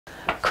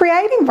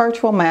Creating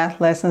virtual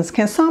math lessons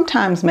can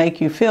sometimes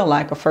make you feel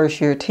like a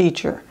first-year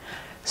teacher.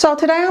 So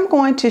today I'm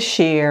going to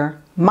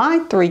share my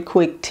 3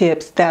 quick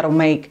tips that'll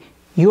make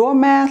your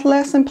math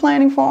lesson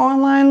planning for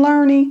online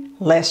learning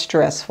less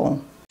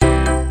stressful.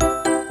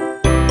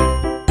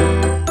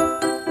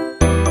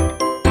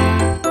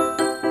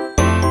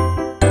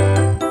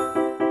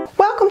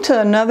 Welcome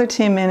to another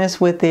 10 minutes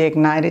with the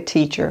Ignited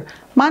Teacher.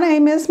 My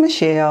name is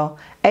Michelle,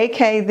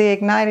 aka the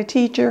Ignited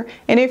Teacher,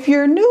 and if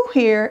you're new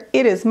here,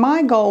 it is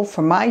my goal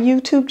for my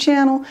YouTube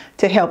channel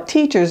to help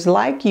teachers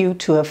like you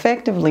to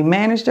effectively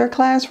manage their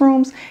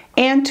classrooms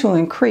and to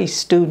increase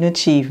student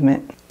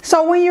achievement.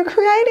 So when you're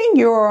creating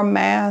your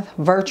math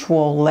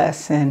virtual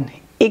lesson,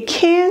 it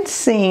can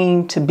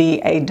seem to be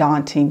a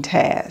daunting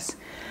task.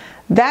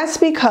 That's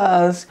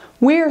because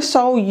we're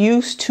so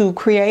used to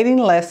creating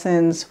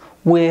lessons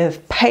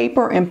with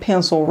paper and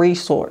pencil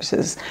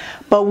resources.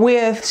 But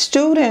with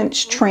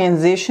students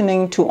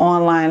transitioning to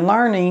online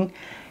learning,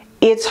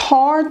 it's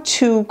hard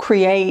to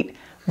create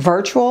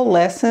virtual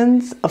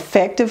lessons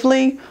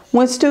effectively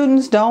when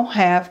students don't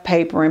have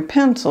paper and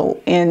pencil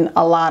in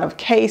a lot of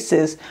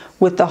cases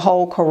with the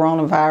whole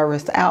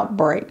coronavirus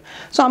outbreak.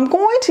 So I'm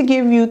going to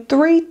give you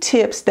 3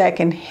 tips that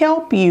can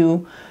help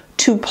you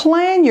to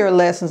plan your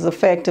lessons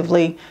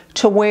effectively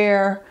to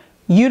where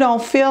you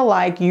don't feel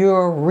like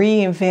you're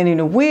reinventing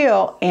the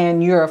wheel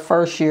and you're a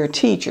first-year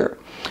teacher.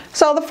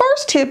 So the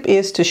first tip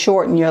is to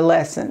shorten your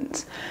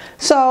lessons.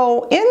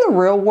 So in the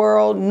real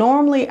world,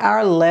 normally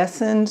our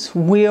lessons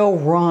will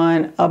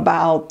run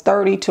about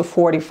 30 to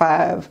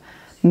 45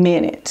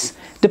 minutes,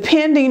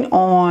 depending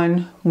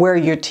on where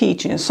you're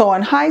teaching. So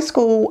in high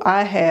school,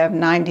 I have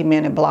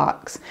 90-minute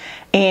blocks.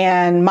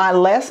 And my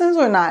lessons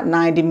are not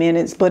 90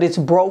 minutes, but it's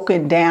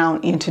broken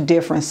down into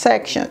different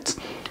sections.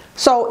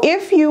 So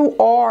if you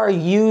are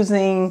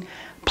using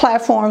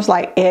platforms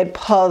like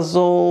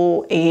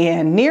Edpuzzle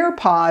and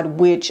Nearpod,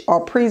 which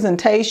are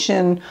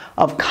presentation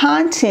of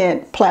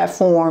content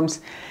platforms,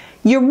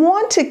 you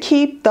want to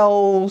keep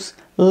those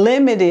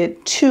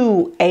limited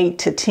to 8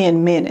 to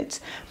 10 minutes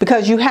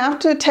because you have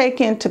to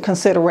take into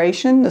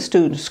consideration the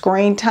student's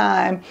screen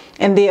time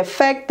and the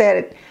effect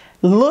that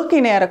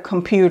looking at a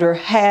computer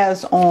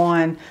has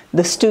on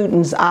the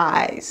student's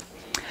eyes.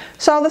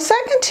 So the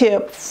second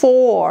tip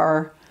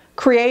for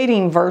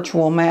creating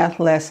virtual math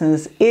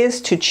lessons is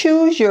to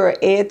choose your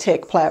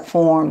EdTech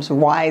platforms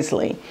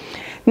wisely.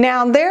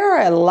 Now, there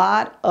are a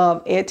lot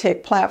of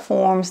EdTech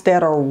platforms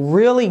that are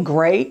really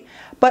great,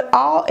 but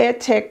all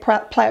EdTech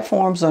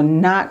platforms are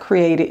not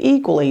created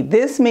equally.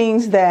 This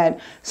means that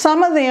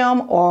some of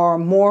them are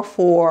more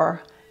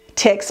for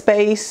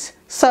text-based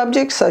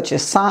subjects such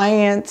as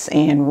science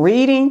and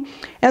reading,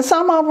 and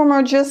some of them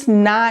are just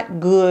not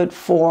good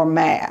for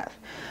math.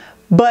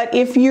 But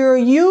if you're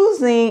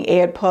using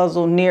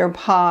Edpuzzle,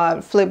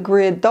 Nearpod,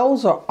 Flipgrid,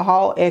 those are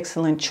all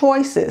excellent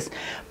choices.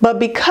 But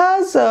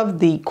because of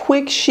the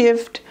quick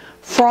shift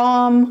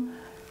from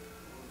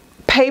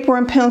paper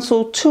and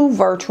pencil to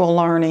virtual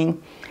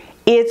learning,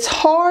 it's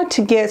hard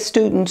to get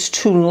students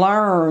to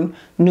learn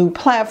new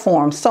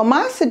platforms. So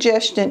my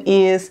suggestion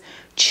is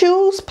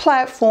choose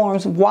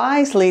platforms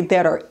wisely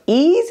that are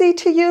easy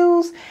to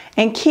use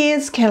and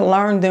kids can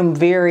learn them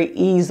very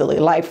easily.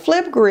 Like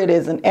Flipgrid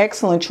is an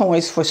excellent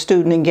choice for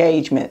student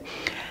engagement.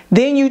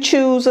 Then you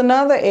choose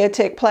another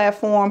EdTech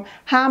platform.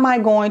 How am I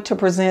going to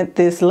present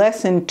this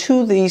lesson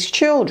to these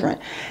children?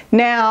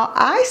 Now,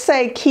 I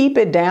say keep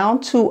it down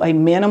to a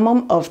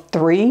minimum of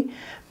 3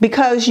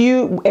 because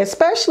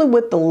especially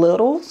with the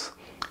littles,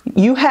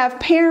 you have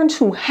parents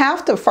who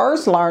have to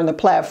first learn the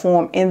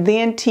platform and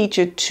then teach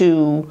it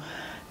to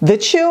the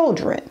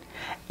children.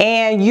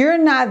 And you're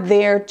not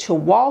there to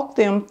walk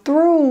them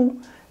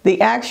through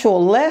the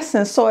actual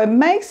lesson, so it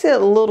makes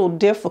it a little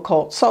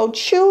difficult. So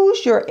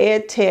choose your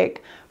EdTech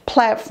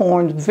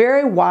platforms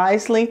very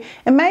wisely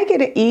and make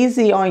it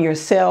easy on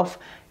yourself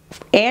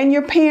and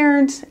your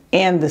parents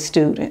and the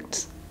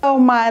students. So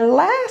my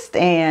last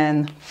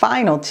and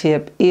final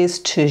tip is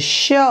to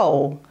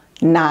show,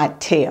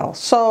 not tell.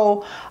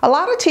 So a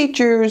lot of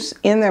teachers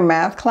in their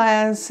math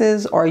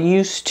classes are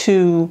used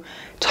to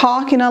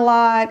talking a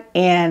lot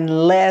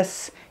and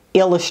less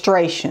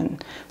illustration.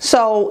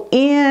 So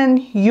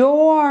in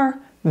your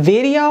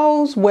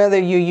videos, whether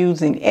you're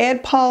using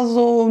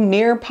Edpuzzle,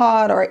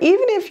 Nearpod, or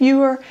even if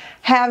you're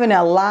having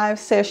a live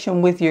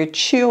session with your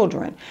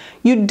children,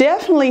 you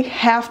definitely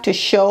have to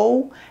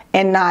show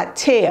and not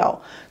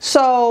tell.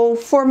 So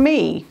for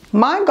me,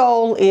 my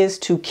goal is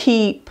to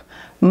keep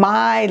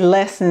my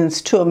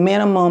lessons to a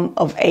minimum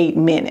of 8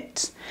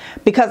 minutes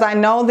because I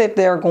know that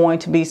there are going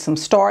to be some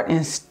start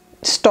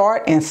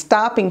and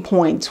stopping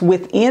points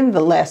within the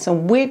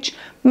lesson, which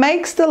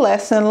makes the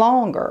lesson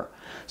longer.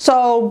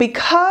 So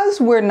because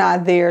we're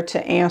not there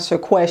to answer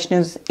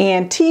questions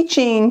and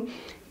teaching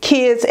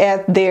kids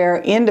at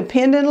their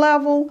independent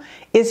level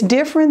is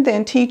different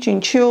than teaching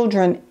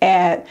children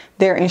at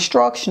their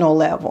instructional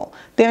level.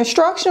 The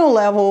instructional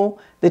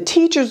level, the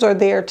teachers are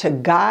there to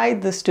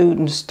guide the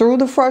students through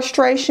the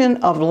frustration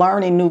of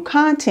learning new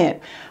content.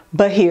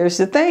 But here's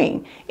the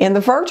thing, in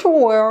the virtual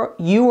world,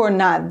 you are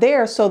not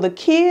there, so the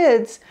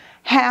kids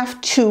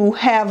have to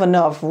have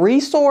enough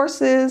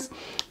resources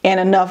and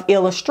enough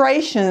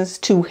illustrations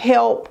to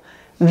help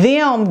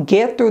them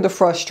get through the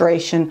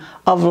frustration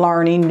of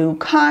learning new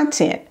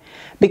content.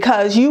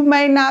 Because you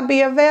may not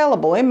be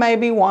available. It may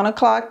be 1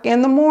 o'clock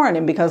in the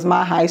morning because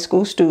my high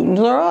school students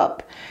are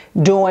up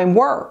doing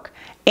work.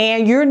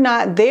 And you're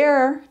not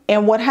there.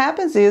 And what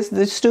happens is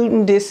the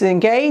student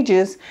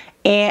disengages,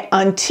 and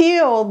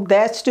until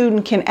that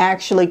student can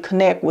actually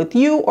connect with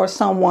you or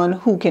someone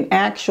who can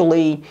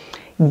actually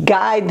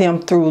guide them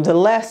through the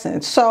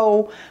lesson.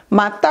 So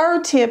my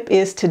third tip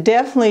is to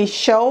definitely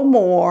show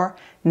more,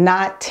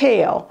 not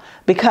tell,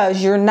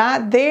 because you're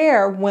not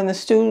there when the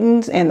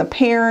students and the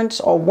parents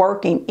are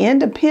working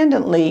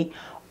independently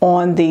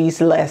on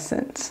these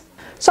lessons.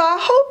 So I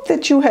hope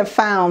that you have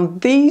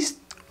found these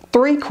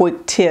 3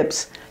 quick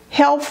tips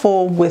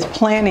helpful with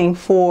planning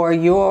for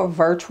your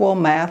virtual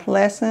math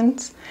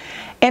lessons.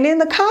 And in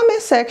the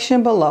comment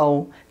section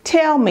below,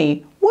 tell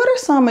me, what are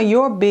some of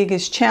your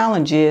biggest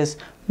challenges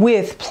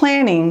with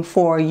planning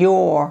for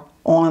your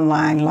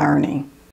online learning?